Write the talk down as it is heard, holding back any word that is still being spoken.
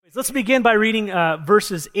Let's begin by reading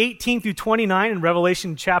verses 18 through 29 in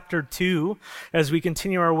Revelation chapter 2 as we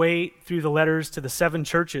continue our way through the letters to the seven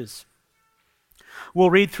churches. We'll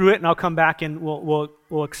read through it and I'll come back and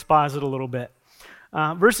we'll exposit a little bit.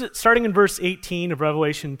 Starting in verse 18 of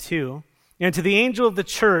Revelation 2, "And to the angel of the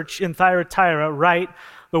church in Thyatira write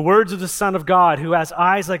the words of the Son of God, who has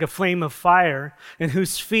eyes like a flame of fire and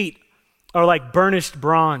whose feet are like burnished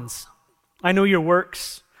bronze. I know your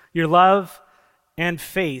works, your love, and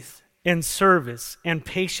faith, and service, and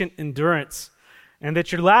patient endurance, and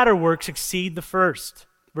that your latter works exceed the first."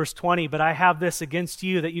 Verse 20, "But I have this against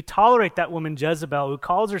you, that you tolerate that woman Jezebel, who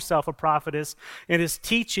calls herself a prophetess, and is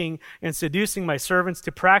teaching and seducing my servants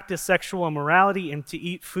to practice sexual immorality and to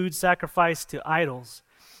eat food sacrificed to idols.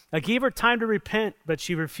 I gave her time to repent, but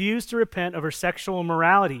she refused to repent of her sexual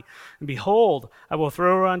immorality. And behold, I will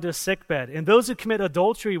throw her onto a sickbed. And those who commit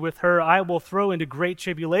adultery with her I will throw into great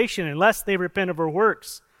tribulation, unless they repent of her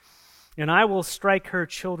works. And I will strike her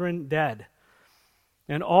children dead.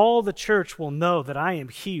 And all the church will know that I am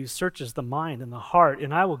he who searches the mind and the heart,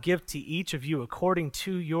 and I will give to each of you according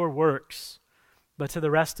to your works. But to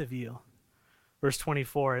the rest of you," verse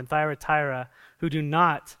 24, "in Thyatira, who do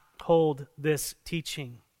not hold this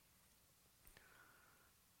teaching,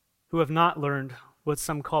 who have not learned what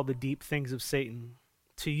some call the deep things of Satan,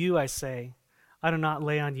 to you I say, I do not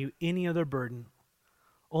lay on you any other burden.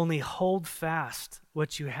 Only hold fast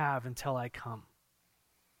what you have until I come.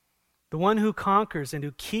 The one who conquers and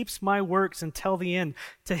who keeps my works until the end,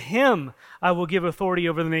 to him I will give authority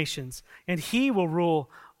over the nations, and he will rule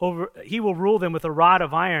them with a rod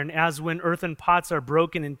of iron, as when earthen pots are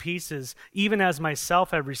broken in pieces, even as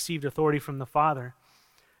myself have received authority from the Father.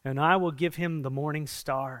 And I will give him the morning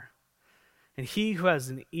star. And he who has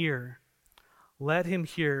an ear, let him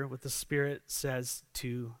hear what the Spirit says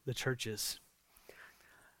to the churches."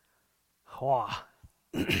 Oh.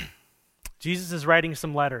 Jesus is writing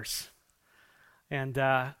some letters. And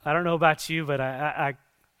I don't know about you, but I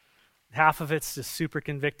half of it's just super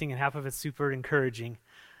convicting and half of it's super encouraging,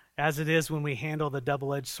 as it is when we handle the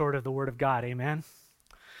double-edged sword of the Word of God. Amen?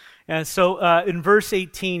 And so in verse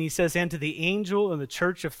 18, he says, "And to the angel in the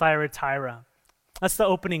church of Thyatira." That's the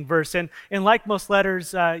opening verse. And like most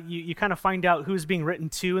letters, you kind of find out who's being written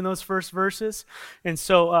to in those first verses. And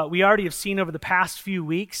so we already have seen over the past few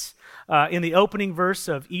weeks, in the opening verse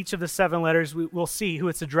of each of the seven letters, we'll see who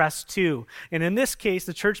it's addressed to. And in this case,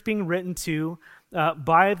 the church being written to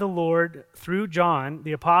by the Lord through John,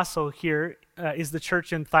 the apostle here, is the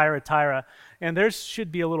church in Thyatira. And there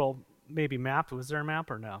should be a little maybe map. Was there a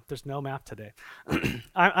map or no? There's no map today.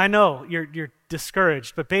 I know you're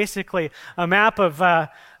discouraged, but basically a map of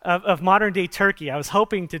modern day Turkey. I was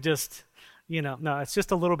hoping to just, no, it's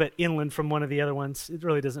just a little bit inland from one of the other ones. It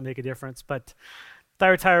really doesn't make a difference, but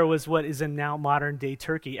Thyatira was what is in now modern day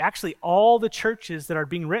Turkey. Actually, all the churches that are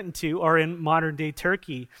being written to are in modern day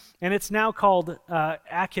Turkey, and it's now called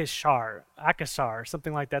Akhisar,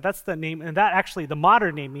 something like that. That's the name, and that actually, the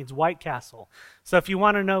modern name means White Castle. So if you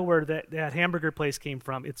want to know where that hamburger place came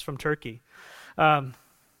from, it's from Turkey.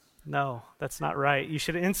 No, that's not right. You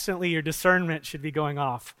should instantly, your discernment should be going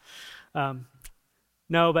off.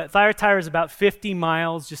 No, but Thyatira is about 50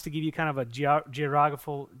 miles, just to give you kind of a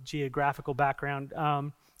geographical background.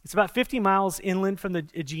 It's about 50 miles inland from the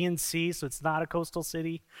Aegean Sea, so it's not a coastal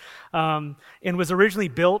city, and was originally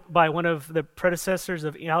built by one of the predecessors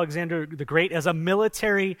of Alexander the Great as a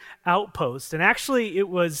military outpost. And actually, it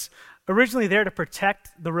was originally there to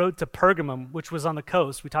protect the road to Pergamum, which was on the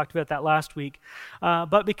coast. We talked about that last week.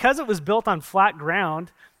 But because it was built on flat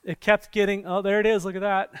ground, it kept getting, oh, there it is, look at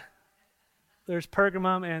that. There's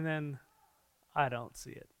Pergamum, and then I don't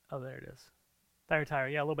see it. Oh, there it is. Thyatira,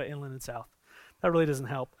 yeah, a little bit inland and south. That really doesn't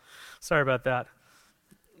help. Sorry about that.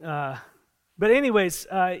 But anyways,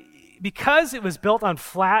 because it was built on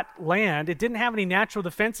flat land, it didn't have any natural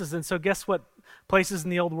defenses, and so guess what places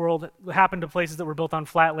in the old world happened to places that were built on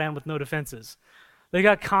flat land with no defenses? They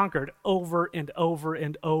got conquered over and over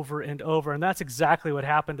and over and over, and that's exactly what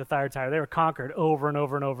happened to Thyatira. They were conquered over and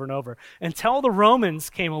over and over and over until the Romans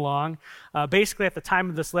came along. Basically, at the time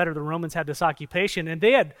of this letter, the Romans had this occupation, and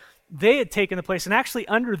they had taken the place, and actually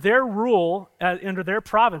under their rule, under their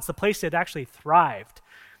province, the place had actually thrived.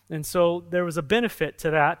 And so there was a benefit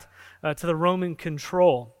to that, to the Roman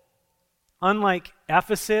control. Unlike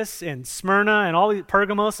Ephesus and Smyrna and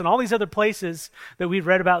Pergamos and all these other places that we've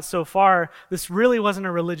read about so far, this really wasn't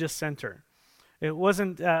a religious center. It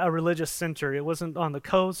wasn't a religious center. It wasn't on the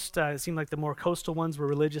coast. It seemed like the more coastal ones were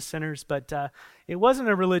religious centers, but it wasn't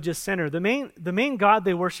a religious center. The main god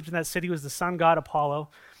they worshipped in that city was the sun god Apollo.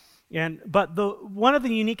 But one of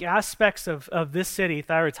the unique aspects of this city,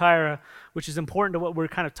 Thyatira, which is important to what we're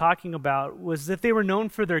kind of talking about, was that they were known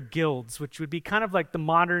for their guilds, which would be kind of like the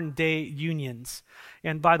modern day unions.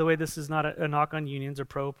 And by the way, this is not a knock on unions or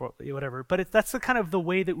whatever, but that's the kind of the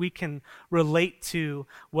way that we can relate to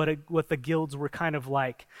what the guilds were kind of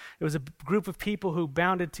like. It was a group of people who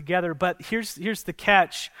bounded together. But here's the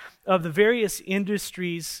catch: of the various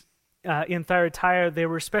industries in Thyatira, they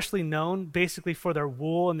were especially known basically for their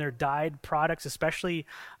wool and their dyed products, especially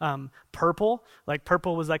purple. Like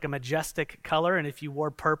purple was like a majestic color, and if you wore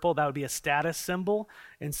purple, that would be a status symbol.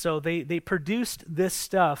 And so they produced this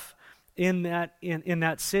stuff in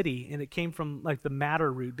that city, and it came from like the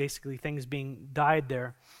madder root, basically things being dyed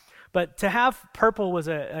there. But to have purple was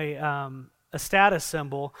a status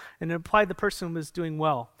symbol, and it implied the person was doing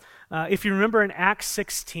well. If you remember in Acts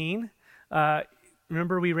 16,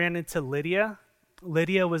 remember we ran into Lydia?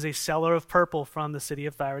 Lydia was a seller of purple from the city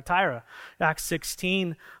of Thyatira. Acts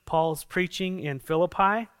 16, Paul's preaching in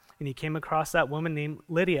Philippi, and he came across that woman named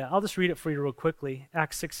Lydia. I'll just read it for you real quickly.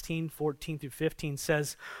 Acts 16, 14 through 15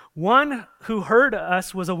 says, "One who heard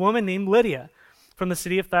us was a woman named Lydia from the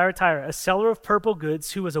city of Thyatira, a seller of purple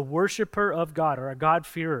goods who was a worshiper of God," or a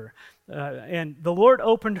God-fearer. And the Lord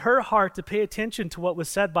opened her heart to pay attention to what was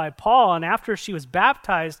said by Paul. And after she was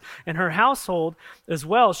baptized and her household as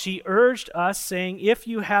well, she urged us, saying, "If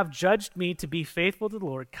you have judged me to be faithful to the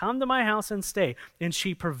Lord, come to my house and stay." And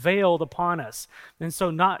she prevailed upon us. And so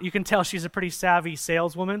you can tell she's a pretty savvy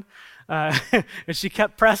saleswoman. And she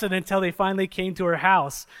kept pressing until they finally came to her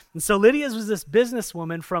house. And so Lydia was this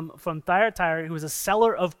businesswoman from Thyatira who was a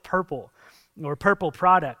seller of purple, or purple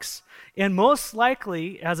products. And most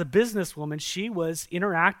likely, as a businesswoman, she was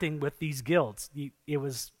interacting with these guilds.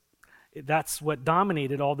 That's what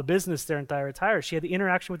dominated all the business there in Thyatira. She had the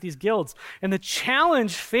interaction with these guilds. And the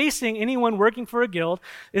challenge facing anyone working for a guild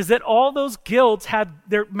is that all those guilds had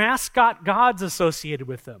their mascot gods associated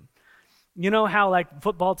with them. You know how like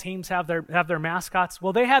football teams have their mascots?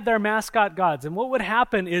 Well, they had their mascot gods. And what would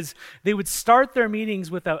happen is they would start their meetings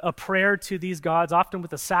with a prayer to these gods, often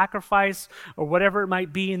with a sacrifice or whatever it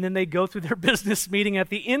might be, and then they go through their business meeting. At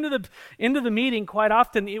the end of the meeting, quite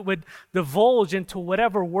often it would divulge into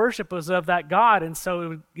whatever worship was of that god. And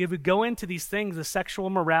so it would go into these things, the sexual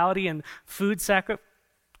morality and food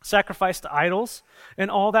sacrifice to idols and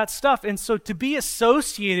all that stuff. And so to be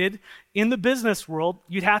associated in the business world,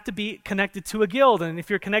 you'd have to be connected to a guild. And if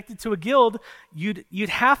you're connected to a guild, you'd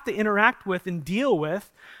have to interact with and deal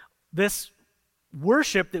with this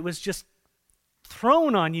worship that was just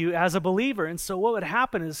thrown on you as a believer. And so what would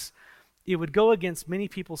happen is it would go against many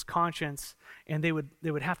people's conscience, and they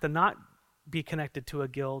would have to not be connected to a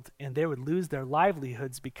guild, and they would lose their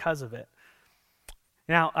livelihoods because of it.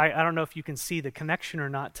 Now, I don't know if you can see the connection or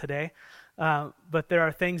not today, but there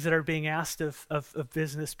are things that are being asked of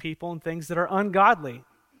business people and things that are ungodly.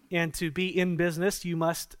 And to be in business, you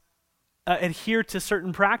must adhere to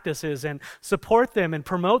certain practices and support them and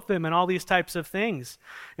promote them and all these types of things.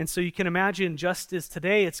 And so you can imagine, just as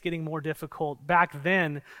today it's getting more difficult, back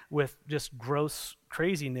then with just gross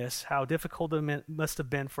craziness, how difficult it must have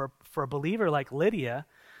been for a believer like Lydia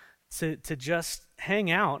to just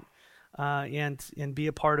hang out and be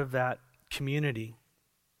a part of that community.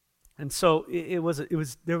 And so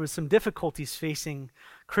there was some difficulties facing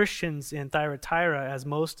Christians in Thyatira, as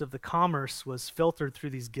most of the commerce was filtered through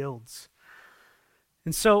these guilds.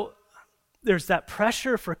 And so there's that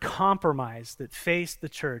pressure for compromise that faced the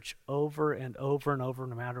church over and over and over,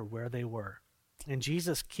 no matter where they were. And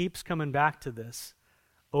Jesus keeps coming back to this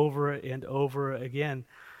over and over again.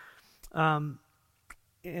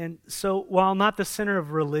 And so while not the center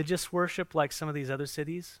of religious worship like some of these other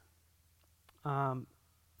cities,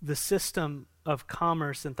 the system of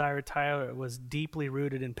commerce in Thyatira was deeply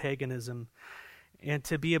rooted in paganism. And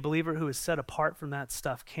to be a believer who is set apart from that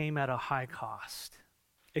stuff came at a high cost.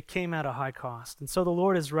 It came at a high cost. And so the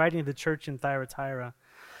Lord is writing to the church in Thyatira.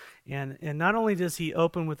 And not only does he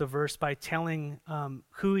open with a verse by telling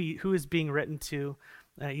who is being written to,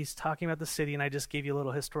 he's talking about the city, and I just gave you a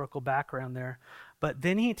little historical background there. But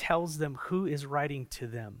then he tells them who is writing to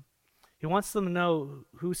them. He wants them to know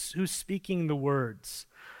who's speaking the words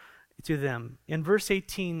to them. And verse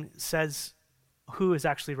 18 says who is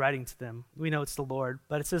actually writing to them. We know it's the Lord,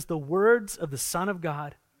 but it says the words of the Son of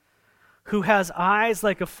God, who has eyes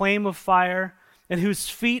like a flame of fire and whose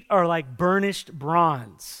feet are like burnished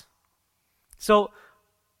bronze. So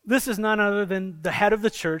this is none other than the head of the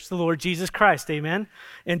church, the Lord Jesus Christ, amen?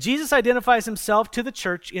 And Jesus identifies himself to the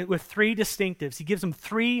church with three distinctives. He gives them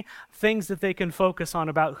three things that they can focus on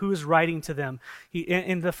about who is writing to them.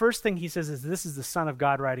 And the first thing he says is, this is the Son of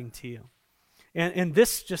God writing to you. And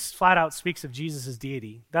this just flat out speaks of Jesus'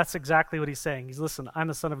 deity. That's exactly what he's saying. He's, listen, I'm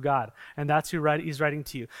the Son of God, and that's who he's writing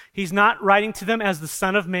to you. He's not writing to them as the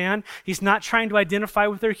Son of Man. He's not trying to identify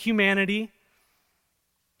with their humanity.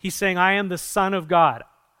 He's saying, I am the Son of God.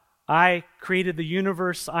 I created the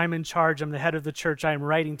universe. I'm in charge. I'm the head of the church. I am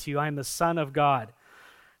writing to you. I am the Son of God.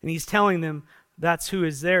 And he's telling them that's who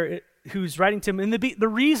is there, who's writing to him. And the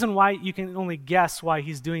reason why you can only guess why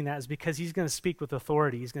he's doing that is because he's going to speak with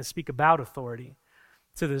authority. He's going to speak about authority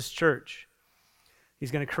to this church. He's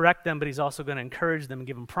going to correct them, but he's also going to encourage them and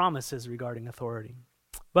give them promises regarding authority.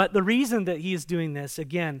 But the reason that he is doing this,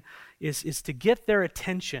 again, is to get their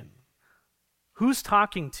attention. Who's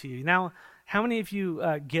talking to you? Now, how many of you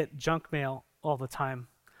get junk mail all the time?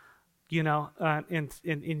 You know, and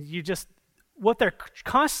you just, what they're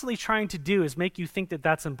constantly trying to do is make you think that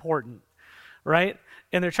that's important, right?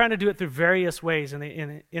 And they're trying to do it through various ways, and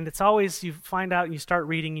it's always, you find out and you start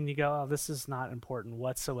reading and you go, oh, this is not important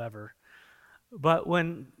whatsoever. But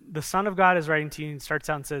when the Son of God is writing to you and starts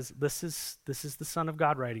out and says, this is the Son of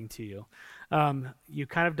God writing to you, you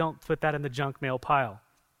kind of don't put that in the junk mail pile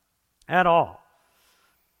at all.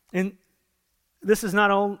 And this is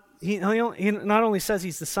not only, he not only says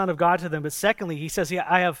he's the Son of God to them, but secondly, he says,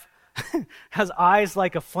 I have has eyes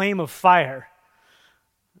like a flame of fire.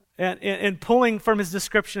 And pulling from his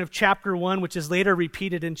description of chapter 1, which is later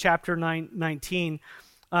repeated in chapter 19,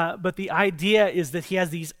 but the idea is that he has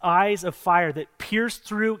these eyes of fire that pierce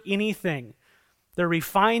through anything. They're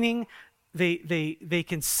refining. They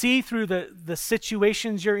can see through the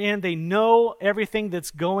situations you're in. They know everything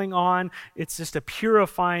that's going on. It's just a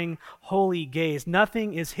purifying, holy gaze.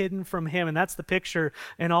 Nothing is hidden from him, and that's the picture.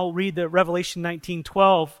 And I'll read the Revelation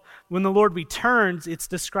 19:12. When the Lord returns, it's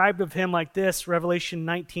described of him like this, Revelation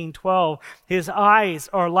 19:12. His eyes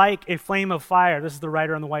are like a flame of fire. This is the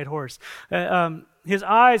rider on the white horse. His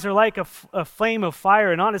eyes are like a flame of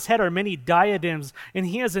fire, and on his head are many diadems, and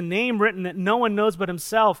he has a name written that no one knows but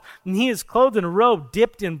himself, and he is clothed in a robe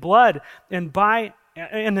dipped in blood, and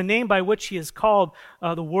the name by which he is called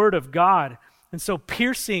the Word of God. And so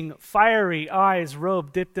piercing, fiery eyes,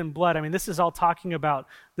 robe dipped in blood. I mean, this is all talking about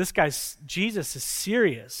this guy's, Jesus is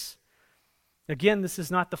serious. Again, this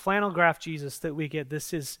is not the flannel graph Jesus that we get.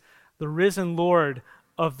 This is the risen Lord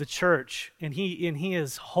of the church, and he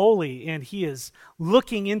is holy, and he is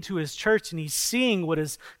looking into his church, and he's seeing what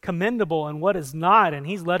is commendable and what is not, and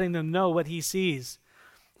he's letting them know what he sees.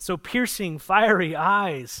 So piercing, fiery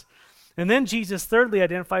eyes. And then Jesus thirdly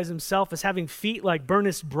identifies himself as having feet like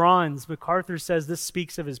burnished bronze. MacArthur says this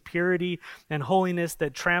speaks of his purity and holiness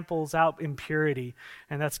that tramples out impurity,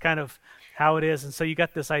 and that's kind of how it is. And so you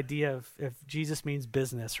got this idea of if Jesus means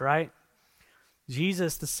business, right?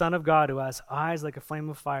 Jesus, the Son of God, who has eyes like a flame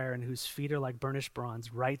of fire and whose feet are like burnished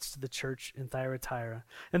bronze, writes to the church in Thyatira.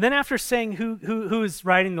 And then after saying who is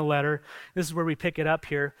writing the letter, this is where we pick it up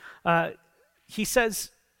here, he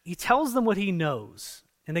tells them what he knows.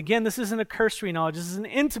 And again, this isn't a cursory knowledge, this is an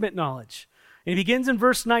intimate knowledge. And he begins in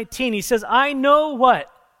verse 19. He says, I know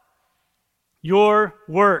what? Your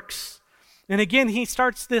works. And again, he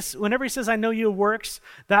starts this, whenever he says, I know your works,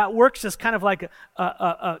 that works is kind of like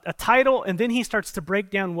a title, and then he starts to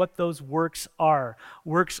break down what those works are,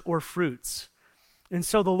 works or fruits. And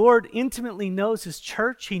so the Lord intimately knows his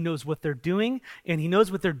church, he knows what they're doing, and he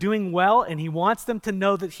knows what they're doing well, and he wants them to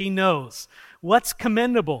know that he knows what's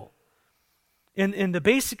commendable. And the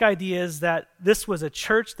basic idea is that this was a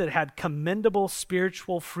church that had commendable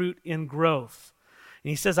spiritual fruit in growth. And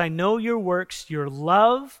he says, I know your works, your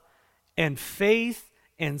love, and faith,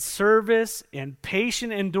 and service, and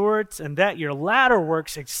patient endurance, and that your latter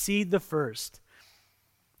works exceed the first.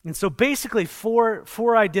 And so basically four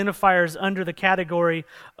identifiers under the category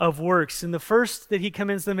of works. And the first that he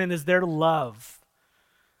commends them in is their love.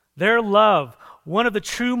 Their love. One of the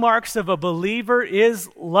true marks of a believer is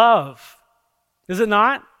love. Is it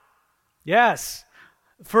not? Yes.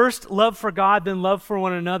 First, love for God, then love for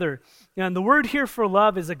one another. And the word here for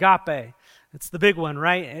love is agape. It's the big one,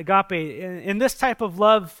 right? Agape. And this type of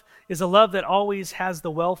love is a love that always has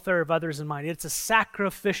the welfare of others in mind. It's a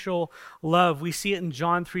sacrificial love. We see it in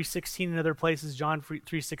John 3:16 and other places, John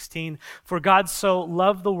 3:16. For God so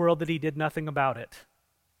loved the world that he did nothing about it.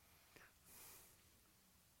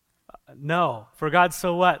 No. For God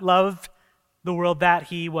so what? Loved the world that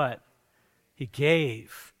he what? He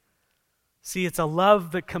gave. See, it's a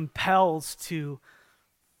love that compels to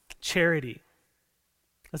charity.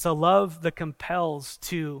 It's a love that compels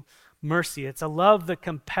to mercy. It's a love that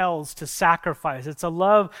compels to sacrifice. It's a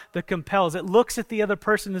love that compels. It looks at the other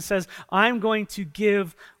person and says, I'm going to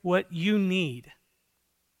give what you need.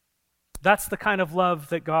 That's the kind of love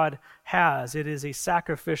that God has. It is a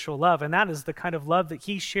sacrificial love, and that is the kind of love that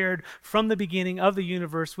he shared from the beginning of the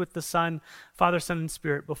universe with the Son, Father, Son, and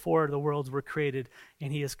Spirit before the worlds were created,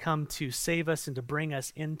 and he has come to save us and to bring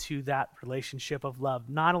us into that relationship of love,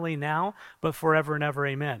 not only now, but forever and ever.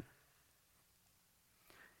 Amen.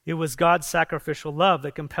 It was God's sacrificial love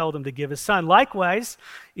that compelled him to give his Son. Likewise,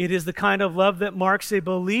 it is the kind of love that marks a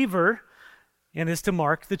believer and is to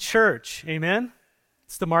mark the church. Amen?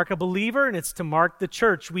 It's to mark a believer and it's to mark the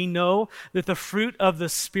church. We know that the fruit of the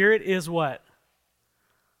Spirit is what?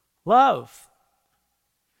 Love.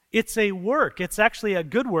 It's a work. It's actually a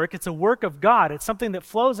good work. It's a work of God. It's something that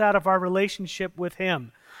flows out of our relationship with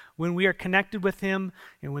him. When we are connected with him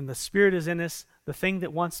and when the Spirit is in us, the thing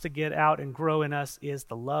that wants to get out and grow in us is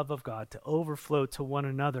the love of God to overflow to one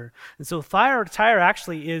another. And so Thyatira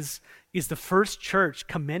actually is the first church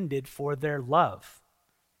commended for their love.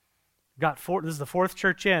 This is the fourth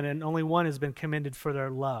church in, and only one has been commended for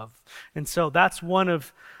their love. And so that's one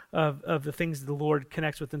of the things that the Lord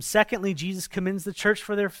connects with them. Secondly, Jesus commends the church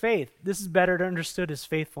for their faith. This is better understood as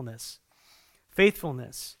faithfulness.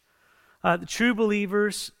 Faithfulness. The true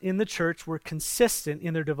believers in the church were consistent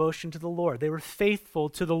in their devotion to the Lord. They were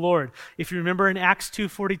faithful to the Lord. If you remember in Acts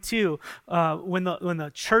 2:42, when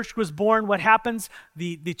the church was born, what happens?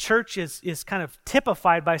 The church is kind of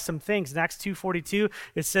typified by some things. In Acts 2:42,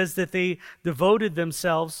 it says that they devoted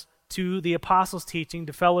themselves to the apostles' teaching,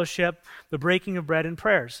 to fellowship, the breaking of bread, and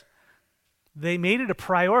prayers. They made it a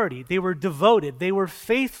priority. They were devoted. They were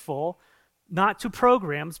faithful, not to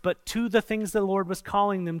programs, but to the things the Lord was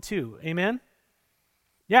calling them to. Amen?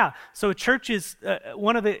 Yeah, so a church is,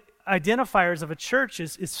 one of the identifiers of a church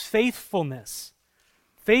is faithfulness.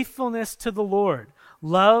 Faithfulness to the Lord.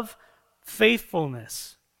 Love,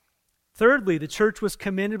 faithfulness. Thirdly, the church was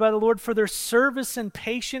commended by the Lord for their service and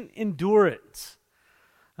patient endurance.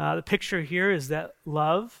 The picture here is that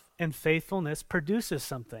love and faithfulness produces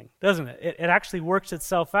something, doesn't it? It actually works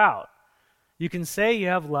itself out. You can say you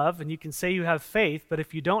have love and you can say you have faith, but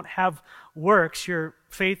if you don't have works, your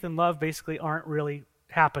faith and love basically aren't really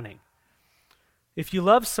happening. If you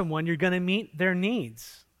love someone, you're going to meet their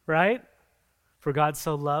needs, right? For God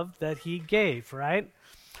so loved that he gave, right?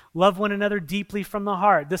 Love one another deeply from the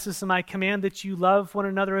heart. This is my command, that you love one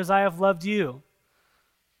another as I have loved you.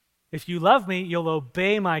 If you love me, you'll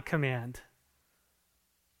obey my command.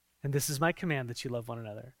 And this is my command, that you love one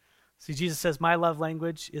another. See, Jesus says, my love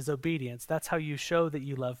language is obedience. That's how you show that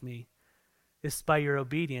you love me, is by your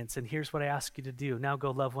obedience. And here's what I ask you to do. Now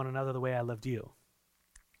go love one another the way I loved you.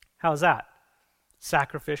 How's that?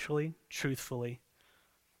 Sacrificially, truthfully,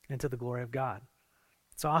 and to the glory of God.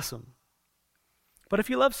 It's awesome. But if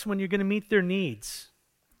you love someone, you're going to meet their needs.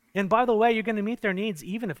 And by the way, you're going to meet their needs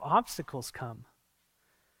even if obstacles come.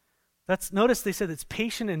 Notice they said it's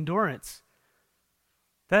patient endurance.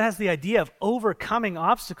 That has the idea of overcoming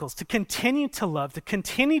obstacles, to continue to love, to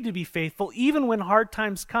continue to be faithful, even when hard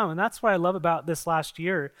times come. And that's what I love about this last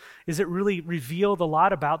year, is it really revealed a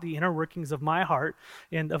lot about the inner workings of my heart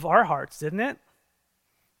and of our hearts, didn't it?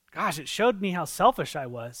 Gosh, it showed me how selfish I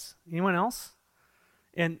was. Anyone else?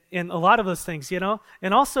 And a lot of those things,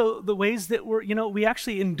 and also the ways that we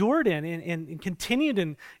actually endured in and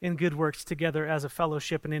continued in good works together as a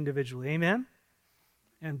fellowship and individually. Amen?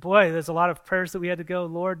 And boy, there's a lot of prayers that we had to go,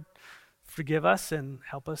 Lord, forgive us and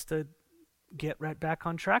help us to get right back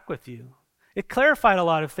on track with you. It clarified a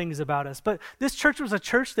lot of things about us. But this church was a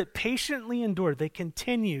church that patiently endured. They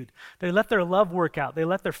continued. They let their love work out. They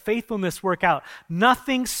let their faithfulness work out.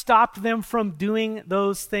 Nothing stopped them from doing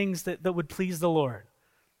those things that would please the Lord.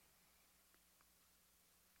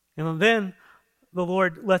 And then the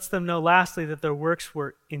Lord lets them know, lastly, that their works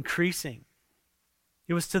were increasing.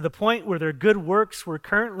 It was to the point where their good works were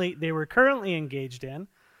currently engaged in,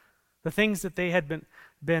 the things that they had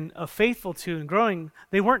been faithful to and growing.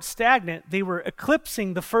 They weren't stagnant. They were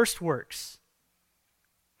eclipsing the first works.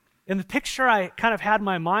 And the picture I kind of had in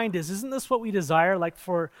my mind is, isn't this what we desire, like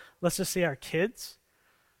for, let's just say, our kids?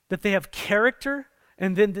 That they have character,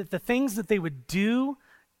 and then that the things that they would do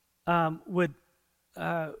would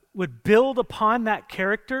build upon that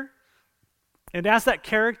character. And as that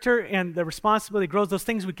character and the responsibility grows, those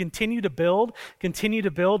things would continue to build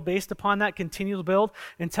based upon that, continue to build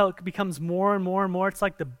until it becomes more and more and more. It's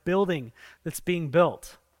like the building that's being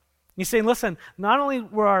built. He's saying, listen, not only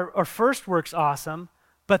were our first works awesome,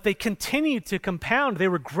 but they continued to compound. They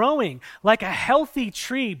were growing like a healthy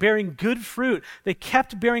tree bearing good fruit. They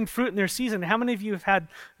kept bearing fruit in their season. How many of you have had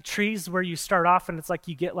trees where you start off and it's like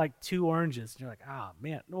you get like 2 oranges? And you're like, oh,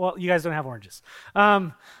 man. Well, you guys don't have oranges.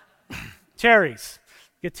 Cherries.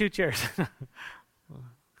 Get 2 cherries.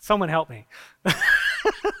 Someone help me.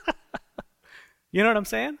 You know what I'm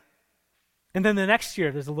saying? And then the next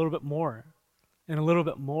year, there's a little bit more, and a little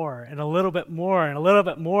bit more, and a little bit more, and a little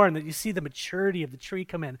bit more, and then you see the maturity of the tree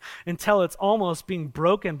come in until it's almost being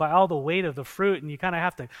broken by all the weight of the fruit, and you kind of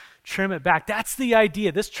have to trim it back. That's the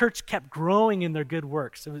idea. This church kept growing in their good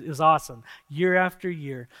works. It was awesome. Year after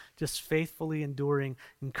year, just faithfully enduring,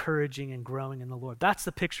 encouraging, and growing in the Lord. That's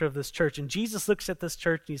the picture of this church. And Jesus looks at this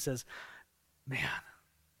church and he says, man,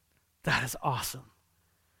 that is awesome.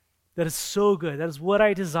 That is so good. That is what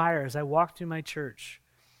I desire as I walk through my church.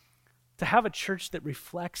 To have a church that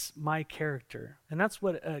reflects my character. And that's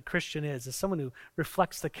what a Christian is someone who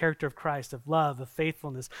reflects the character of Christ, of love, of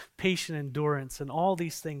faithfulness, patient endurance, and all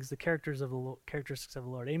these things, the characteristics of the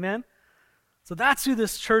Lord. Amen? So that's who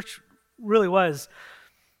this church really was.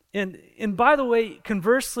 And by the way,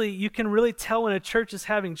 conversely, you can really tell when a church is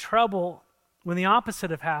having trouble when the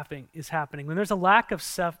opposite of is happening, when there's a lack of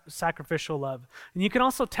sacrificial love. And you can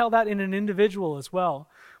also tell that in an individual as well.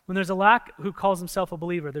 When there's a lack who calls himself a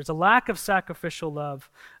believer, there's a lack of sacrificial love,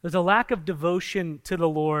 there's a lack of devotion to the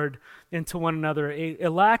Lord and to one another, a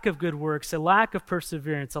lack of good works, a lack of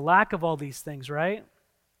perseverance, a lack of all these things, right?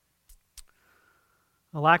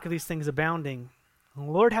 A lack of these things abounding. And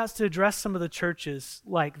the Lord has to address some of the churches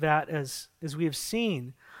like that as we have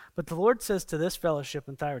seen. But the Lord says to this fellowship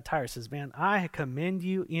in Thyatira, says, man, I commend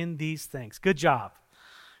you in these things. Good job.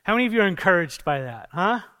 How many of you are encouraged by that,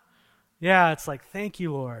 huh? Yeah, it's like, thank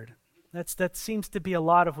you, Lord. That seems to be a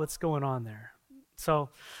lot of what's going on there. So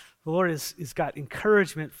the Lord has got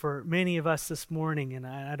encouragement for many of us this morning, and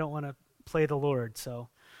I don't want to play the Lord, so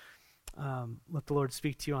let the Lord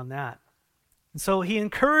speak to you on that. And so he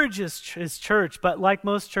encourages his church, but like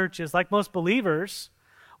most churches, like most believers,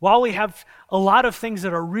 while we have a lot of things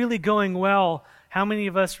that are really going well, how many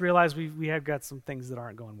of us realize we have got some things that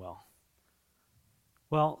aren't going well?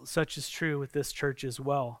 Well, such is true with this church as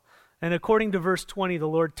well. And according to verse 20, the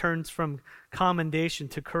Lord turns from commendation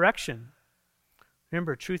to correction.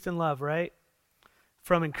 Remember, truth and love, right?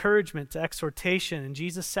 From encouragement to exhortation. And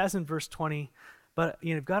Jesus says in verse 20, but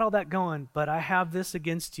you've got all that going, but I have this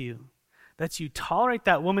against you, that you tolerate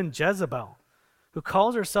that woman Jezebel, who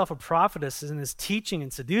calls herself a prophetess and is teaching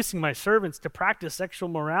and seducing my servants to practice sexual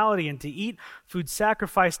morality and to eat food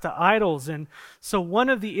sacrificed to idols. And so one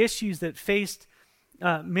of the issues that faced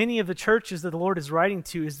many of the churches that the Lord is writing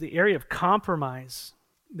to is the area of compromise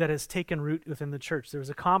that has taken root within the church. There was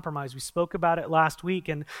a compromise. We spoke about it last week.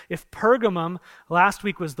 And if Pergamum last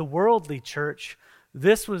week was the worldly church,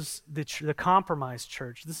 this was the compromised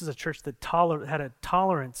church. This is a church that had a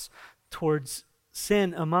tolerance towards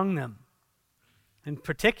sin among them. And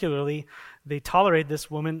particularly, they tolerated this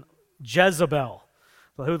woman, Jezebel,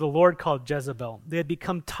 who the Lord called Jezebel. They had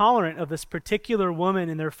become tolerant of this particular woman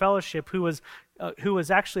in their fellowship who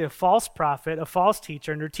was actually a false prophet, a false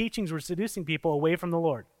teacher, and her teachings were seducing people away from the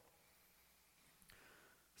Lord.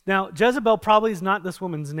 Now, Jezebel probably is not this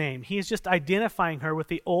woman's name. He is just identifying her with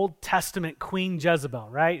the Old Testament Queen Jezebel,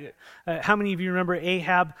 right? How many of you remember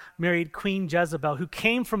Ahab married Queen Jezebel, who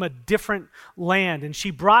came from a different land, and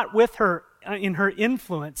she brought with her in her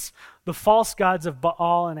influence the false gods of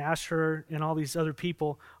Baal and Asherah and all these other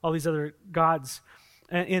people, all these other gods.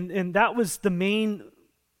 And that was the main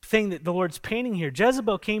thing that the Lord's painting here.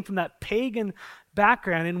 Jezebel came from that pagan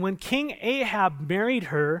background, and when King Ahab married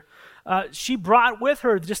her, she brought with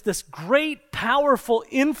her just this great, powerful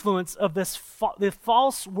influence of the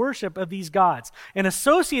false worship of these gods. And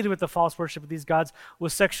associated with the false worship of these gods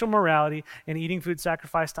was sexual morality and eating food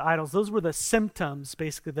sacrificed to idols. Those were the symptoms,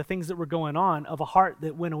 basically, the things that were going on of a heart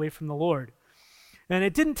that went away from the Lord. And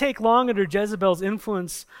it didn't take long under Jezebel's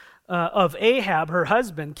influence of Ahab, her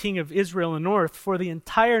husband, king of Israel and North, for the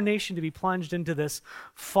entire nation to be plunged into this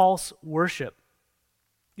false worship.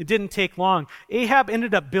 It didn't take long. Ahab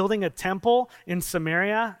ended up building a temple in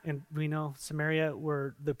Samaria, and we know Samaria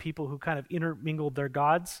were the people who kind of intermingled their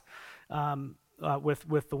gods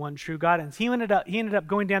with the one true God. And he ended up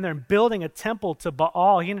going down there and building a temple to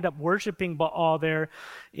Baal. He ended up worshiping Baal there,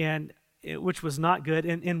 which was not good.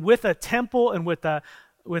 And with a temple and with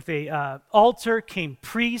a altar came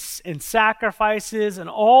priests and sacrifices and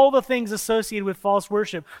all the things associated with false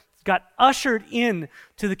worship got ushered in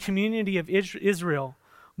to the community of Israel.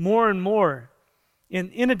 More and more.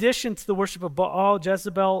 In addition to the worship of Baal,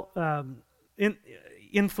 Jezebel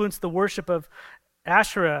influenced the worship of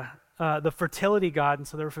Asherah, the fertility god. And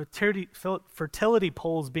so there were fertility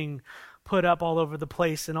poles being put up all over the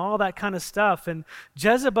place and all that kind of stuff. And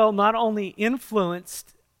Jezebel not only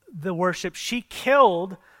influenced the worship, she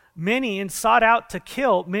killed many and sought out to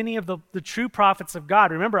kill many of the true prophets of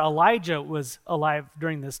God. Remember, Elijah was alive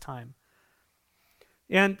during this time.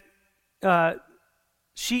 And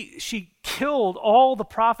she killed all the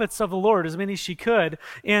prophets of the Lord, as many as she could,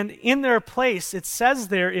 and in their place, it says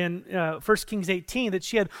there in 1 Kings 18 that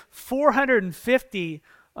she had 450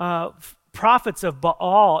 prophets of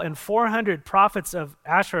Baal and 400 prophets of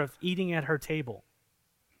Asherah eating at her table.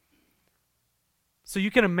 So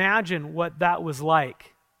you can imagine what that was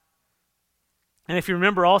like. And if you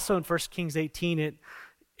remember also in 1 Kings 18,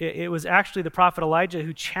 it was actually the prophet Elijah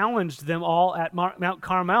who challenged them all at Mount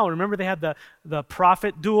Carmel. Remember, they had the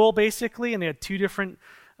prophet duel, basically, and they had two different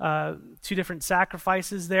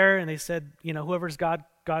sacrifices there, and they said, whoever's God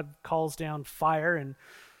calls down fire, and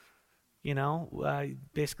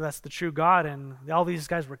basically that's the true God. And all these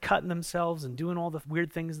guys were cutting themselves and doing all the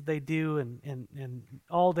weird things that they do, and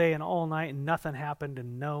all day and all night, and nothing happened,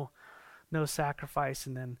 and no sacrifice.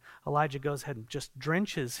 And then Elijah goes ahead and just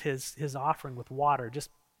drenches his offering with water. Just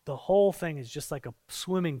the whole thing is just like a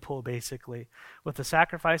swimming pool, basically, with the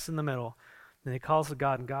sacrifice in the middle. And he calls to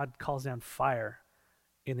God, and God calls down fire,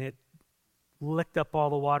 and it licked up all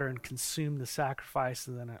the water and consumed the sacrifice.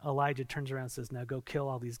 And then Elijah turns around and says, now go kill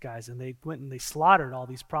all these guys. And they went and they slaughtered all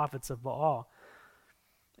these prophets of Baal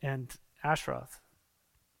and Asherah.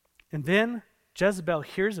 And then Jezebel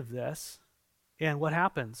hears of this, and what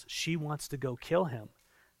happens? She wants to go kill him.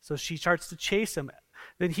 So she starts to chase him.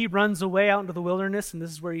 Then he runs away out into the wilderness, and this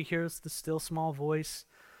is where he hears the still small voice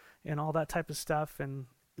and all that type of stuff. And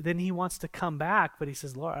then he wants to come back, but he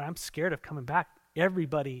says, Lord, I'm scared of coming back.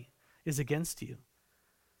 Everybody is against you.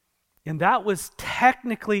 And that was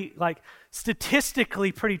technically,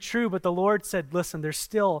 statistically pretty true, but the Lord said, listen, there's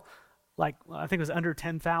still, I think it was under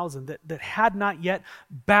 10,000 that had not yet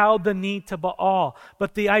bowed the knee to Baal.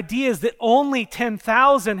 But the idea is that only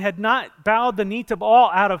 10,000 had not bowed the knee to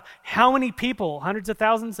Baal out of how many people? Hundreds of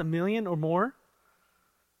thousands, a million or more?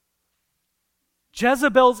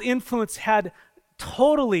 Jezebel's influence had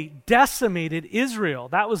totally decimated Israel.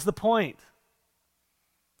 That was the point.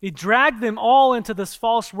 He dragged them all into this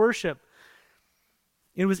false worship.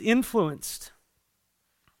 It was influenced.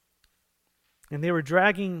 And they were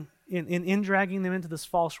dragging them into this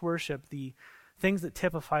false worship, the things that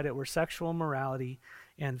typified it were sexual immorality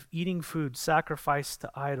and eating food sacrificed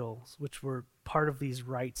to idols, which were part of these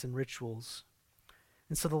rites and rituals.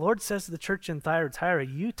 And so the Lord says to the church in Thyatira,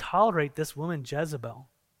 you tolerate this woman Jezebel.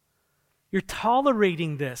 You're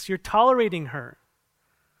tolerating this. You're tolerating her.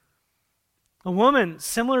 A woman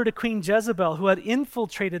similar to Queen Jezebel who had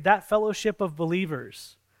infiltrated that fellowship of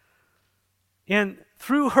believers. And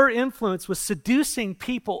through her influence was seducing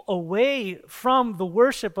people away from the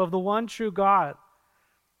worship of the one true God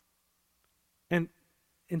and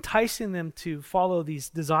enticing them to follow these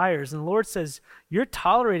desires. And the Lord says, you're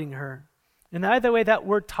tolerating her. And either way, that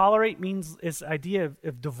word tolerate means this idea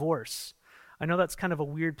of divorce. I know that's kind of a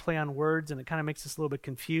weird play on words, and it kind of makes us a little bit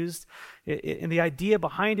confused. And the idea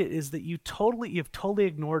behind it is that you've totally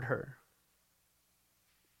ignored her.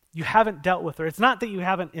 You haven't dealt with her. It's not that you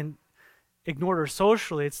haven't ignored her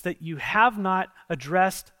socially. It's that you have not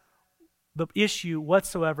addressed the issue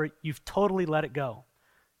whatsoever. You've totally let it go.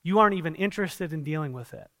 You aren't even interested in dealing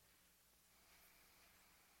with it.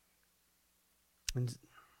 And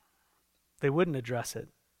they wouldn't address it.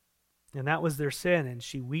 And that was their sin, and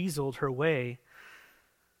she weaseled her way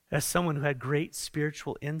as someone who had great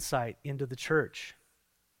spiritual insight into the church.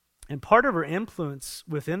 And part of her influence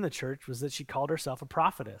within the church was that she called herself a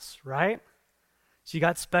prophetess, right? She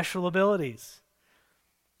got special abilities.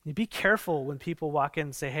 You be careful when people walk in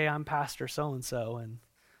and say, hey, I'm pastor so-and-so, and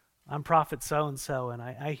I'm prophet so-and-so, and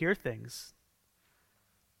I hear things.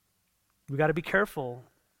 We got to be careful.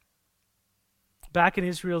 Back in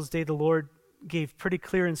Israel's day, the Lord gave pretty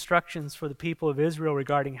clear instructions for the people of Israel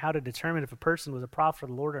regarding how to determine if a person was a prophet of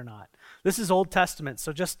the Lord or not. This is Old Testament,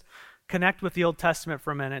 so just connect with the Old Testament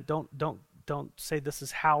for a minute. Don't say this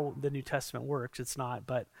is how the New Testament works. It's not,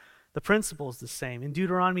 but the principle is the same. In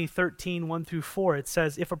Deuteronomy 13, 1-4, it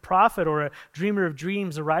says, if a prophet or a dreamer of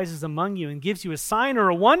dreams arises among you and gives you a sign or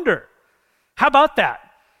a wonder, how about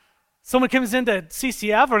that? Someone comes into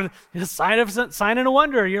CCF or a sign and a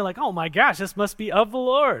wonder, you're like, oh my gosh, this must be of the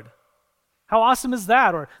Lord. How awesome is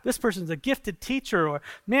that? Or this person's a gifted teacher, or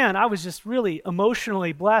man, I was just really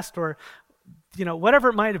emotionally blessed, or whatever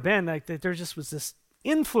it might have been. Like there just was this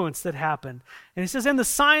influence that happened. And he says, and the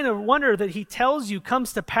sign of wonder that he tells you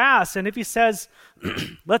comes to pass. And if he says,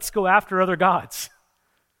 let's go after other gods,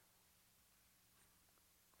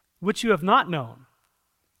 which you have not known,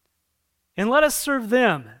 and let us serve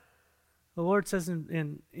them. The Lord says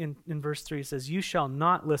in verse 3, he says, you shall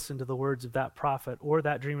not listen to the words of that prophet or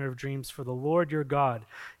that dreamer of dreams, for the Lord your God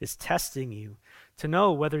is testing you to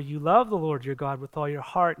know whether you love the Lord your God with all your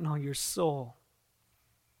heart and all your soul.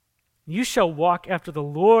 You shall walk after the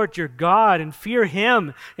Lord your God and fear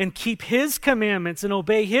him and keep his commandments and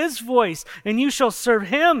obey his voice, and you shall serve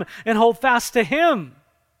him and hold fast to him.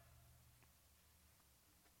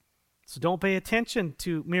 So don't pay attention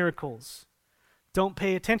to miracles. Don't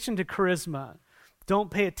pay attention to charisma.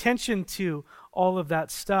 Don't pay attention to all of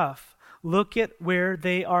that stuff. Look at where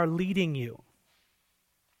they are leading you.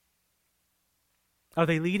 Are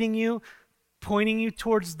they leading you, pointing you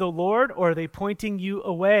towards the Lord, or are they pointing you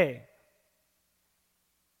away?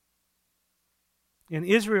 And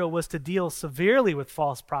Israel was to deal severely with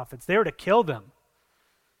false prophets. They were to kill them.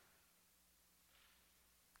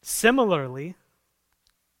 Similarly,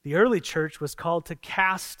 the early church was called to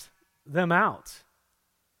cast them out.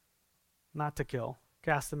 Not to kill,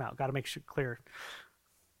 cast them out. Got to make sure clear.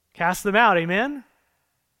 Cast them out, amen?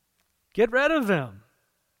 Get rid of them.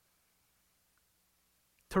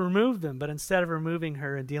 To remove them, but instead of removing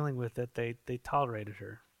her and dealing with it, they tolerated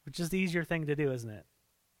her, which is the easier thing to do, isn't it?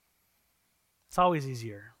 It's always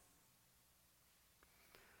easier.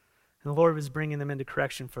 And the Lord was bringing them into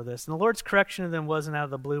correction for this. And the Lord's correction of them wasn't out of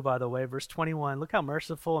the blue, by the way. Verse 21, look how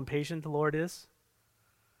merciful and patient the Lord is.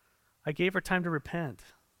 I gave her time to repent,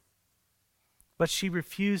 but she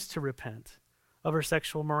refused to repent of her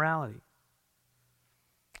sexual morality.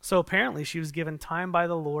 So apparently she was given time by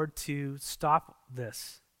the Lord to stop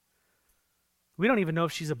this. We don't even know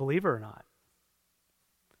if she's a believer or not.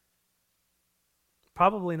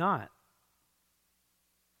 Probably not.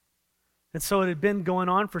 And so it had been going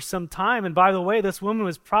on for some time. And by the way, this woman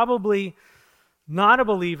was probably not a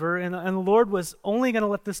believer, and the Lord was only going to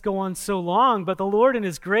let this go on so long. But the Lord in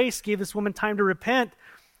his grace gave this woman time to repent,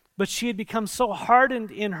 but she had become so hardened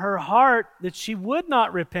in her heart that she would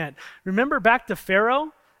not repent. Remember back to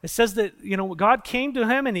Pharaoh? It says that, God came to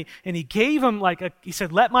him and he gave him he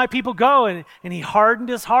said, let my people go. And he hardened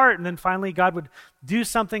his heart. And then finally God would do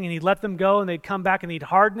something and he'd let them go and they'd come back and he'd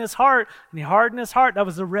harden his heart. And he hardened his heart. That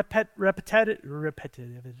was the repetitive.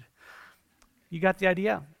 You got the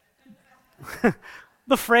idea?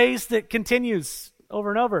 The phrase that continues over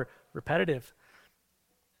and over, repetitive.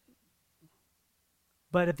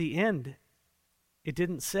 But at the end, it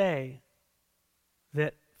didn't say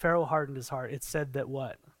that Pharaoh hardened his heart. It said that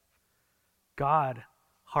what? God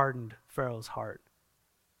hardened Pharaoh's heart.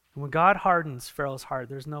 And when God hardens Pharaoh's heart,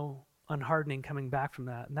 there's no unhardening coming back from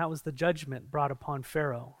that. And that was the judgment brought upon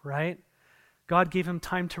Pharaoh, right? God gave him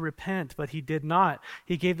time to repent, but he did not.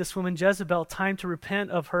 He gave this woman Jezebel time to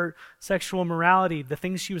repent of her sexual morality, the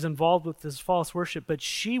things she was involved with, this false worship, but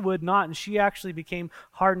she would not, and she actually became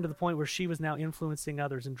hardened to the point where she was now influencing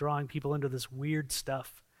others and drawing people into this weird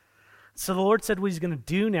stuff. So the Lord said what he's going to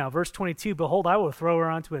do now. Verse 22, behold, I will throw her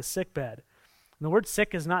onto a sickbed. And the word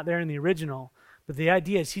sick is not there in the original, but the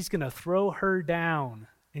idea is he's going to throw her down,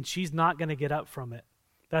 and she's not going to get up from it.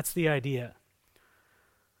 That's the idea.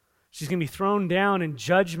 She's going to be thrown down in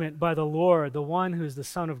judgment by the Lord, the one who is the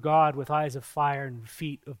Son of God with eyes of fire and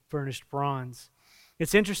feet of burnished bronze.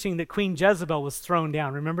 It's interesting that Queen Jezebel was thrown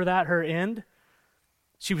down. Remember that, her end?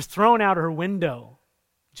 She was thrown out her window.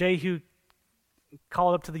 Jehu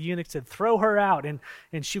called up to the eunuch, said, throw her out.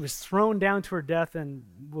 And she was thrown down to her death, and,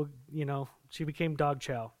 she became dog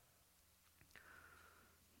chow.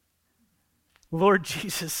 Lord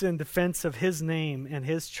Jesus, in defense of his name and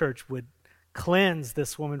his church, would cleanse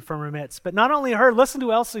this woman from her midst. But not only her, listen to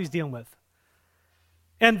who else he's dealing with.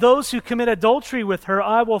 And those who commit adultery with her,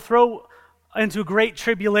 I will throw into great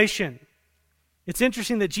tribulation. It's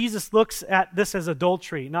interesting that Jesus looks at this as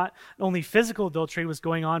adultery. Not only physical adultery was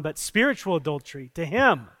going on, but spiritual adultery to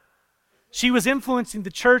him. She was influencing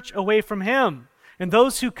the church away from him. And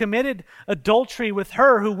those who committed adultery with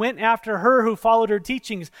her, who went after her, who followed her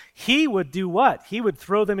teachings, he would do what? He would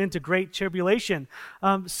throw them into great tribulation.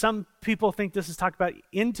 Some people think this is talked about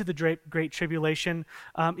into the great tribulation.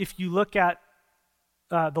 If you look at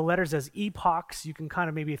the letters as epochs, you can kind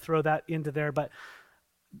of maybe throw that into there. But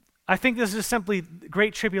I think this is simply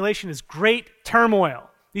great tribulation is great turmoil.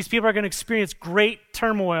 These people are going to experience great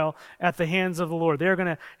turmoil at the hands of the Lord. They're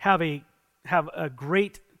going to have a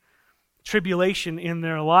great tribulation in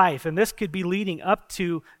their life, and this could be leading up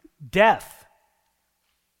to death.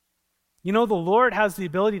 The Lord has the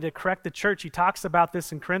ability to correct the church. He talks about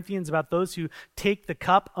this in Corinthians, about those who take the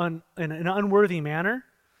cup in an unworthy manner.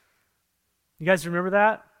 You guys remember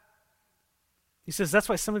that? He says, that's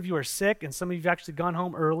why some of you are sick, and some of you have actually gone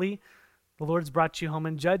home early. The Lord's brought you home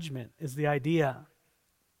in judgment, is the idea.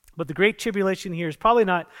 But the great tribulation here is probably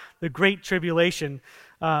not the great tribulation,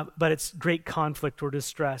 but it's great conflict or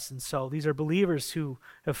distress. And so these are believers who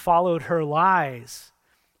have followed her lies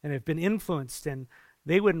and have been influenced and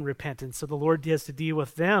they wouldn't repent. And so the Lord has to deal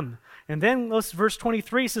with them. And then verse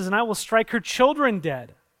 23 says, and I will strike her children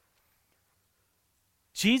dead.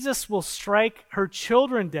 Jesus will strike her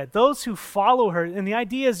children dead, those who follow her. And the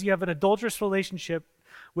idea is you have an adulterous relationship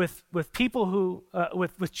with people who,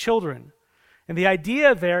 with children. And the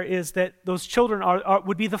idea there is that those children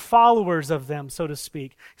would be the followers of them, so to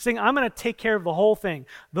speak. He's saying, I'm going to take care of the whole thing.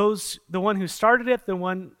 The one who started it, the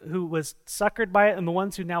one who was succored by it, and the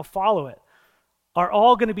ones who now follow it are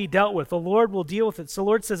all going to be dealt with. The Lord will deal with it. So the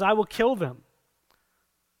Lord says, I will kill them.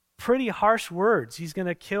 Pretty harsh words. He's going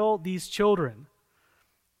to kill these children,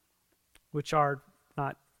 which are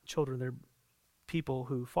not children, they're people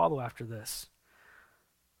who follow after this.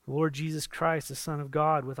 The Lord Jesus Christ, the Son of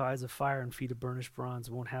God, with eyes of fire and feet of burnished bronze,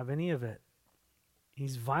 won't have any of it.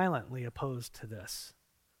 He's violently opposed to this.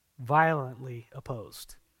 Violently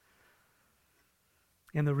opposed.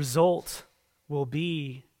 And the result will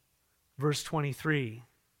be, verse 23,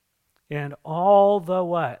 and all the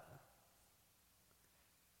what?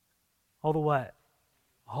 All the what?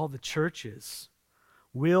 All the churches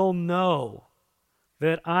will know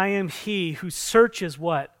that I am he who searches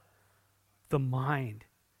what? The mind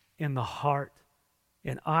and the heart.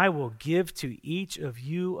 And I will give to each of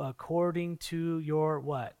you according to your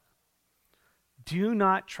what? Do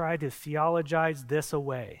not try to theologize this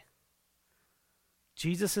away.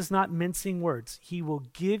 Jesus is not mincing words. He will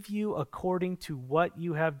give you according to what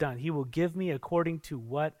you have done. He will give me according to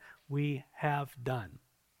what we have done.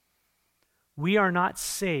 We are not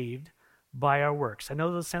saved by our works. I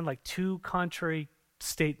know those sound like two contrary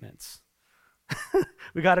statements.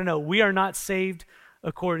 We got to know we are not saved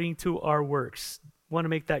according to our works. Want to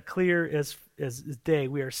make that clear as day.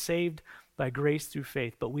 We are saved by grace through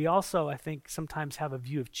faith. But we also, I think, sometimes have a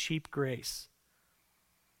view of cheap grace.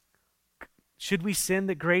 Should we sin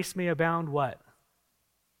that grace may abound? What?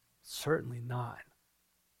 Certainly not.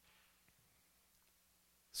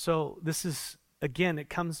 So this is, again, it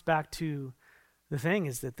comes back to the thing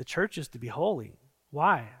is that the church is to be holy.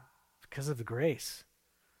 Why? Because of the grace.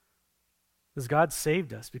 Because God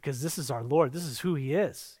saved us. Because this is our Lord. This is who he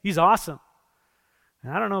is. He's awesome.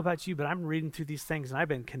 And I don't know about you, but I'm reading through these things and I've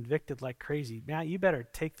been convicted like crazy. Man, you better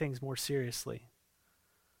take things more seriously.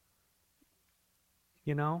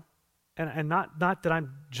 You know? And not that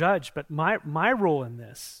I'm judged, but my role in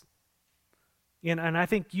this. And I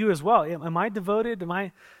think you as well. Am I devoted? Am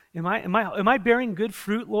I bearing good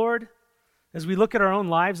fruit, Lord? As we look at our own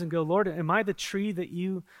lives and go, Lord, am I the tree that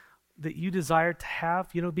you desire to have?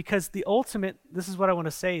 You know, because the ultimate, this is what I want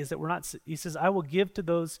to say, is that we're not, he says, I will give to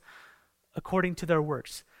those according to their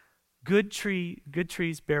works. Good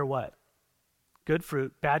trees bear what? Good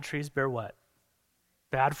fruit. Bad trees bear what?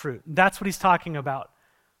 Bad fruit. That's what he's talking about.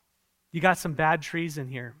 You got some bad trees in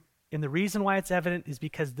here. And the reason why it's evident is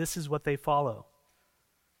because this is what they follow.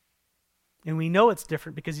 And we know it's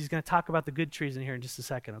different because he's going to talk about the good trees in here in just a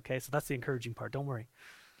second, okay? So that's the encouraging part. Don't worry.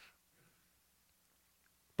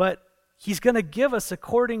 But he's going to give us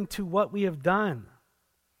according to what we have done.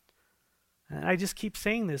 And I just keep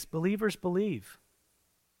saying this. Believers believe.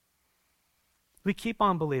 We keep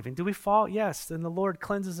on believing. Do we fall? Yes. And the Lord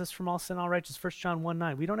cleanses us from all sin, all righteousness. 1 John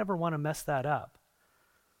 1:9. We don't ever want to mess that up.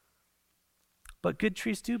 But good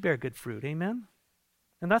trees do bear good fruit. Amen?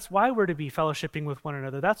 And that's why we're to be fellowshipping with one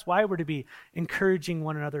another. That's why we're to be encouraging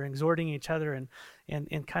one another, exhorting each other,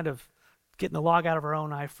 and kind of getting the log out of our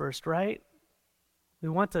own eye first, right? We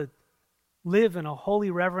want to live in a holy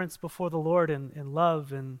reverence before the Lord and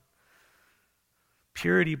love and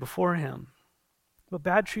purity before him. But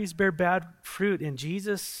bad trees bear bad fruit, and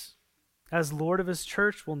Jesus, as Lord of his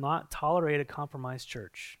church, will not tolerate a compromised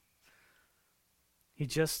church. He's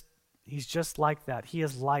just like that. He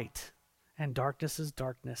is light, and darkness is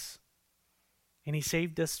darkness. And he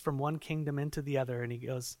saved us from one kingdom into the other, and he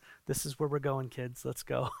goes, this is where we're going, kids. Let's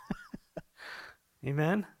go.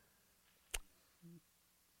 Amen?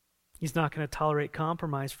 He's not going to tolerate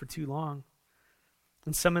compromise for too long.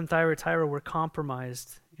 And some in Thyatira were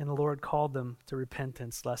compromised, and the Lord called them to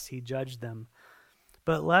repentance, lest he judge them.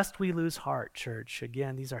 But lest we lose heart, church.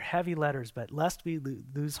 Again, these are heavy letters, but lest we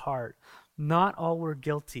lose heart. Not all were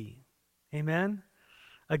guilty. Amen?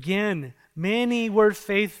 Again, many were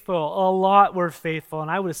faithful. A lot were faithful. And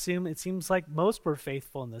I would assume it seems like most were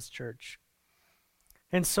faithful in this church.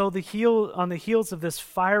 And so on the heels of this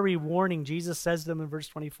fiery warning, Jesus says to them in verse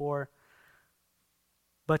 24,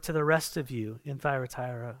 but to the rest of you in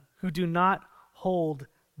Thyatira who do not hold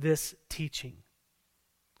this teaching,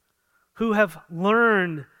 who have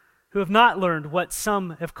not learned what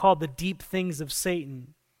some have called the deep things of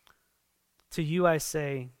Satan, to you I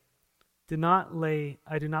say, I do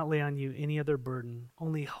not lay on you any other burden.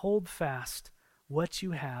 Only hold fast what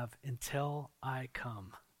you have until I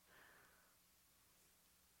come.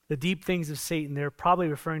 The deep things of Satan, they're probably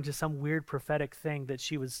referring to some weird prophetic thing that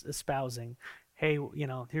she was espousing. Hey,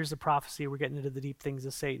 here's a prophecy. We're getting into the deep things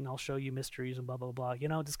of Satan. I'll show you mysteries and blah, blah, blah.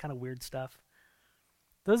 Just kind of weird stuff.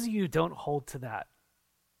 Those of you who don't hold to that,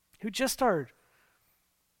 who just are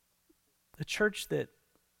a church that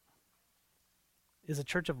is a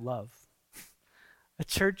church of love, a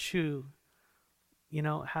church who,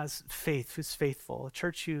 has faith, who's faithful, a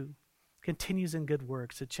church who continues in good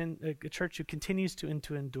works, a church who continues to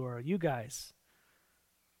endure. You guys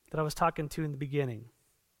that I was talking to in the beginning,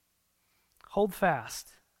 hold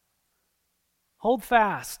fast. Hold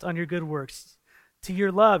fast on your good works, to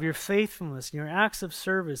your love, your faithfulness, and your acts of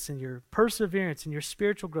service, and your perseverance, and your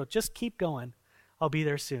spiritual growth. Just keep going. I'll be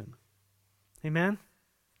there soon. Amen?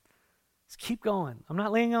 Just keep going. I'm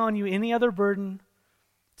not laying on you any other burden.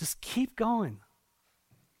 Just keep going.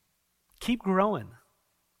 Keep growing.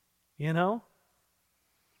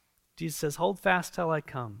 Jesus says, hold fast till I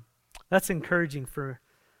come. That's encouraging for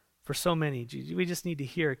so many. We just need to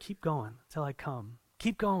hear, keep going till I come.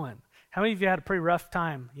 Keep going. How many of you had a pretty rough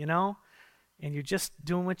time, and you're just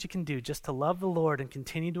doing what you can do just to love the Lord and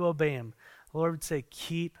continue to obey him? The Lord would say,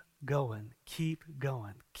 keep going, keep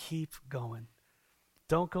going, keep going.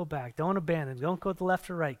 Don't go back. Don't abandon. Don't go to the left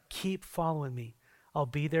or right. Keep following me. I'll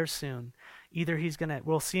be there soon. Either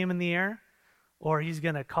we'll see him in the air, or he's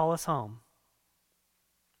going to call us home.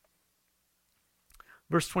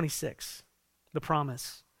 Verse 26, the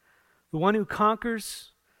promise. The one who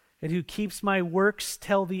conquers and who keeps my works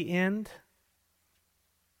till the end,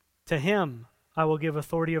 to him I will give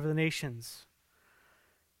authority over the nations.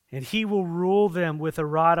 And he will rule them with a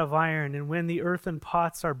rod of iron. And when the earthen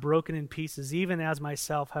pots are broken in pieces, even as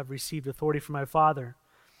myself have received authority from my Father.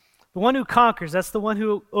 The one who conquers, that's the one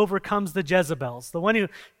who overcomes the Jezebels, the one who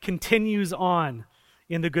continues on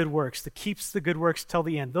in the good works, that keeps the good works till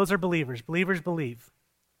the end. Those are believers. Believers believe.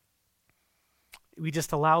 We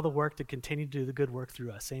just allow the work to continue to do the good work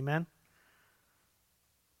through us. Amen?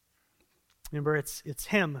 Remember, it's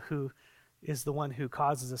him who is the one who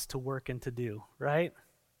causes us to work and to do, right?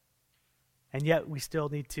 And yet we still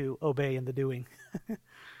need to obey in the doing.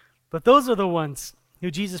 But those are the ones who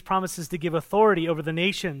Jesus promises to give authority over the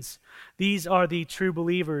nations. These are the true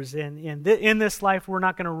believers. And in this life, we're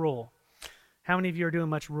not going to rule. How many of you are doing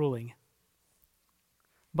much ruling?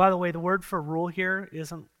 By the way, the word for rule here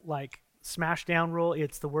isn't like smash down rule.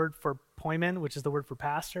 It's the word for poimen, which is the word for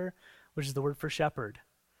pastor, which is the word for shepherd.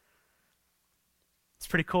 It's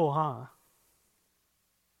pretty cool, huh?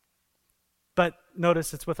 But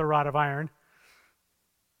notice it's with a rod of iron.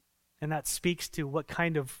 And that speaks to what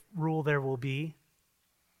kind of rule there will be.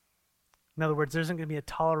 In other words, there isn't going to be a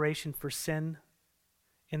toleration for sin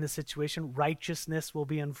in the situation. Righteousness will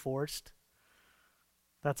be enforced.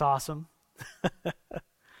 That's awesome.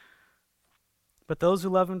 But those who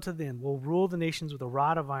love him to the end will rule the nations with a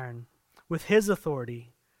rod of iron, with his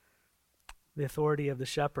authority, the authority of the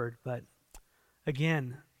shepherd. But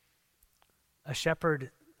again, a shepherd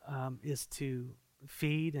is to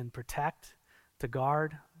feed and protect, to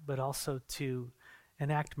guard, but also to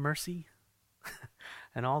enact mercy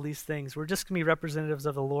and all these things. We're just going to be representatives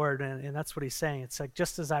of the Lord, and that's what he's saying. It's like,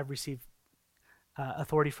 just as I've received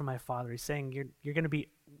authority from my Father, he's saying you're going to be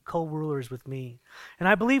co-rulers with me. And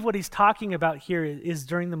I believe what he's talking about here is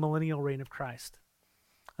during the millennial reign of Christ.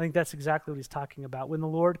 I think that's exactly what he's talking about. When the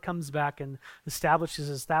Lord comes back and establishes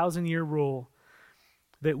his 1,000-year rule,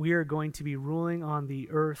 that we are going to be ruling on the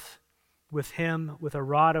earth with him, with a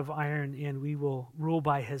rod of iron, and we will rule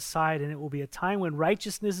by his side, and it will be a time when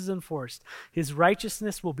righteousness is enforced. His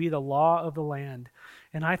righteousness will be the law of the land.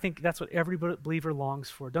 And I think that's what every believer longs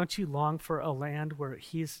for. Don't you long for a land where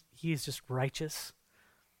he is just righteous?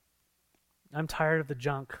 I'm tired of the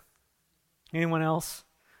junk. Anyone else?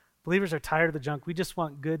 Believers are tired of the junk. We just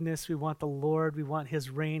want goodness. We want the Lord. We want his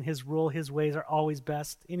reign, his rule, his ways are always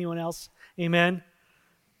best. Anyone else? Amen?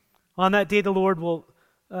 On that day, the Lord will,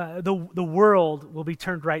 the world will be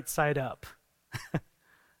turned right side up.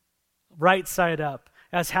 Right side up.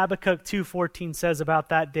 As Habakkuk 2:14 says about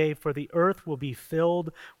that day, for the earth will be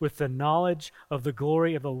filled with the knowledge of the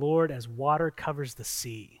glory of the Lord as water covers the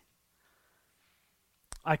sea.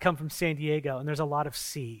 I come from San Diego, and there's a lot of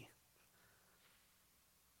sea.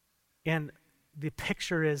 And the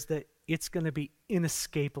picture is that it's going to be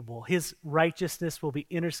inescapable. His righteousness will be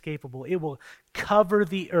inescapable. It will cover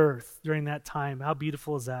the earth during that time. How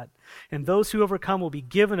beautiful is that? And those who overcome will be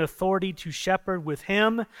given authority to shepherd with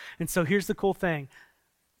him. And so here's the cool thing.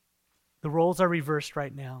 The roles are reversed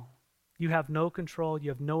right now. You have no control.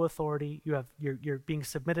 You have no authority. You're being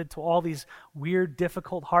submitted to all these weird,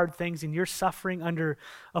 difficult, hard things, and you're suffering under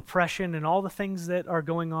oppression and all the things that are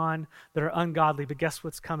going on that are ungodly. But guess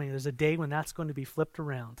what's coming? There's a day when that's going to be flipped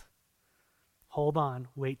around. Hold on.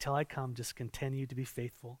 Wait till I come. Just continue to be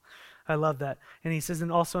faithful. I love that. And he says,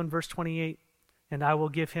 and also in verse 28, and I will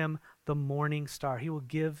give him the morning star. He will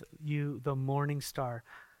give you the morning star.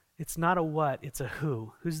 It's not a what, it's a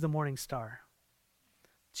who. Who's the morning star?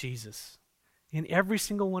 Jesus. In every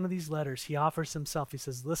single one of these letters, he offers himself. He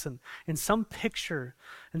says, listen, in some picture,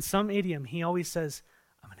 in some idiom, he always says,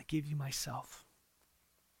 I'm going to give you myself.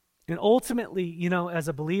 And ultimately, as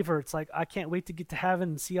a believer, it's like, I can't wait to get to heaven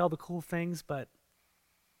and see all the cool things, but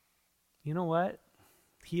you know what?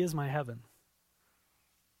 He is my heaven.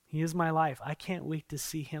 He is my life. I can't wait to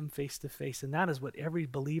see him face to face. And that is what every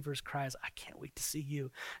believer's cry is. I can't wait to see you.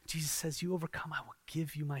 Jesus says, you overcome, I will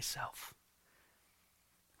give you myself.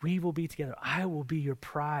 We will be together. I will be your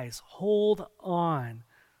prize. Hold on.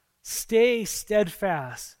 Stay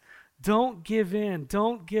steadfast. Don't give in.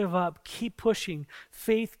 Don't give up. Keep pushing.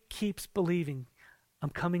 Faith keeps believing. I'm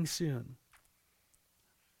coming soon.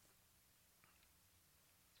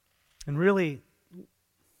 And really,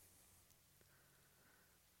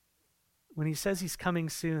 when he says he's coming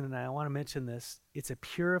soon, and I want to mention this, it's a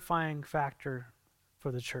purifying factor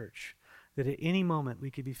for the church. That at any moment we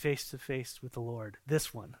could be face to face with the Lord,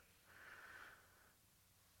 this one.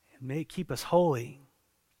 It may keep us holy.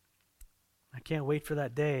 I can't wait for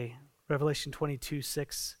that day. Revelation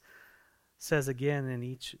 22:6 says again, and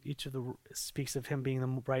each of the speaks of him being the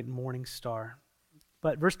bright morning star.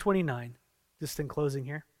 But verse 29, just in closing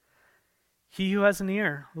here. He who has an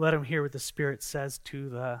ear, let him hear what the Spirit says to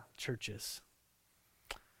the churches.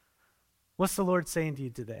 What's the Lord saying to you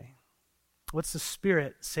today? What's the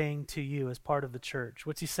Spirit saying to you as part of the church?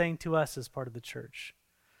 What's he saying to us as part of the church?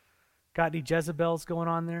 Got any Jezebels going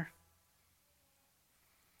on there?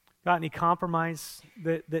 Got any compromise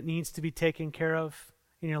that needs to be taken care of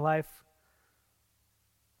in your life?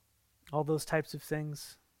 All those types of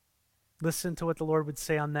things. Listen to what the Lord would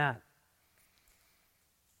say on that.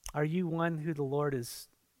 Are you one who the Lord is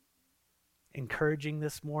encouraging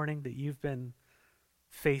this morning, that you've been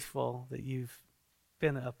faithful, that you've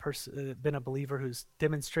been a believer who's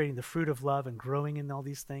demonstrating the fruit of love and growing in all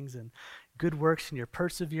these things and good works, and you're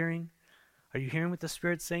persevering? Are you hearing what the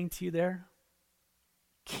Spirit's saying to you there?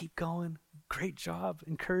 Keep going. Great job.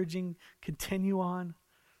 Encouraging. Continue on.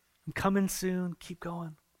 I'm coming soon. Keep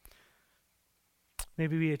going.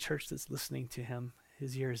 Maybe be a church that's listening to him,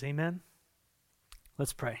 his ears. Amen?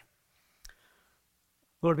 Let's pray.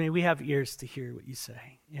 Lord, may we have ears to hear what you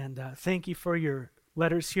say. And thank you for your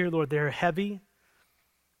letters here, Lord. They're heavy.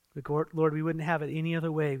 But Lord, we wouldn't have it any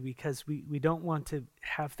other way, because we don't want to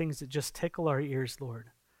have things that just tickle our ears, Lord.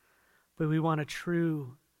 But we want a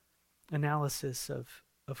true analysis of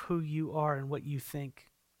who you are and what you think,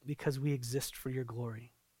 because we exist for your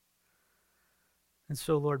glory. And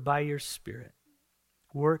so, Lord, by your Spirit,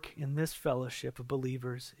 work in this fellowship of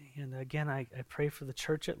believers. And again, I pray for the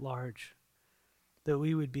church at large, that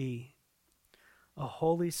we would be a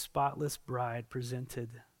holy, spotless bride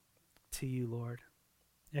presented to you, Lord,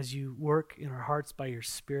 as you work in our hearts by your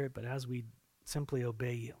Spirit, but as we simply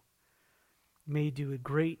obey you. May you do a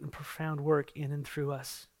great and profound work in and through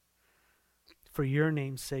us, for your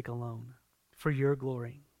name's sake alone, for your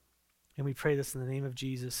glory. And we pray this in the name of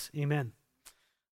Jesus. Amen.